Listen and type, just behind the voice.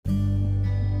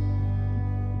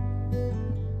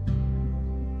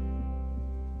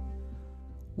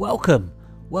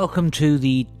Welcome to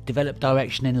the Develop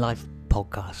Direction in Life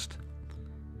podcast.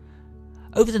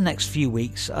 Over the next few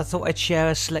weeks, I thought I'd share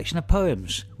a selection of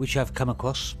poems which I've come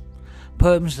across,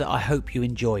 poems that I hope you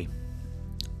enjoy.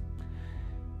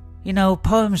 You know,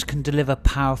 poems can deliver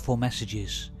powerful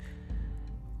messages.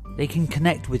 They can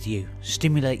connect with you,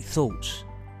 stimulate thoughts.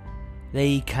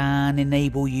 They can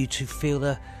enable you to feel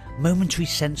a momentary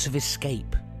sense of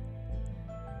escape.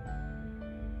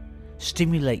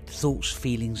 Stimulate thoughts,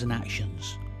 feelings and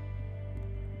actions.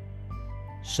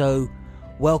 So,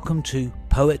 welcome to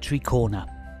Poetry Corner.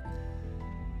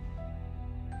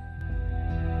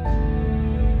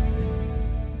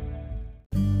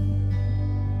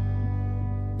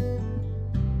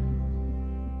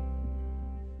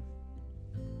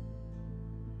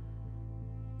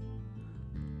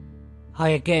 Hi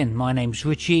again, my name's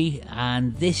Richie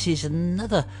and this is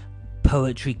another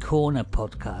Poetry Corner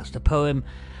podcast, a poem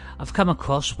I've come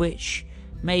across which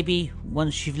maybe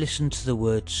once you've listened to the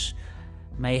words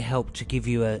may help to give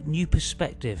you a new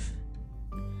perspective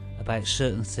about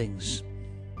certain things.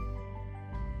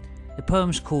 The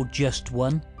poem's called Just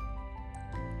One.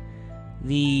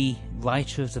 The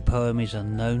writer of the poem is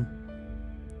unknown,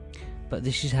 but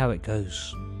this is how it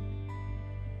goes.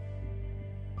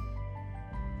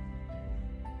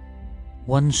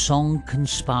 One song can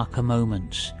spark a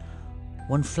moment,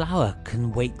 one flower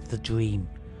can wake the dream,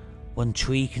 one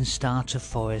tree can start a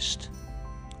forest,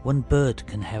 one bird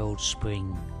can herald spring.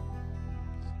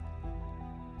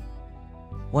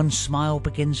 One smile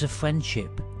begins a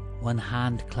friendship, one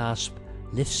hand clasp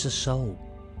lifts a soul.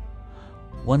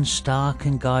 One star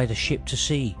can guide a ship to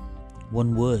sea,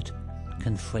 one word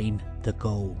can frame the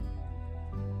goal.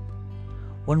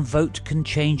 One vote can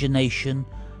change a nation,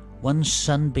 one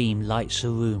sunbeam lights a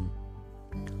room.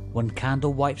 One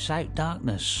candle wipes out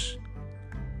darkness,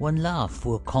 one laugh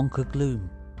will conquer gloom.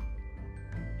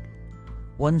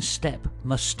 One step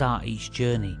must start each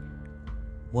journey,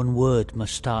 one word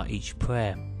must start each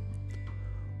prayer.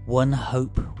 One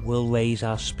hope will raise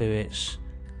our spirits,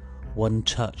 one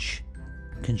touch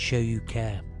can show you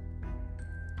care.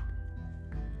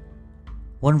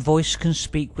 One voice can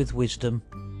speak with wisdom,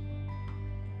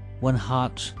 one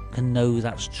heart can know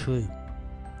that's true.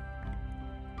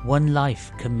 One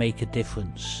life can make a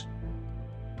difference.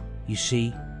 You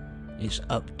see, it's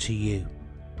up to you.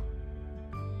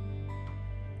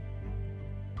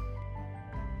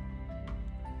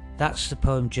 That's the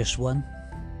poem Just One.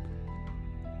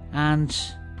 And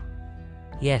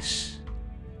yes,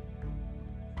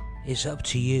 it's up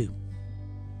to you.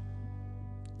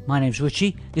 My name's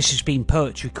Richie. This has been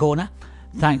Poetry Corner.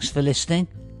 Thanks for listening.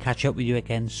 Catch up with you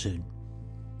again soon.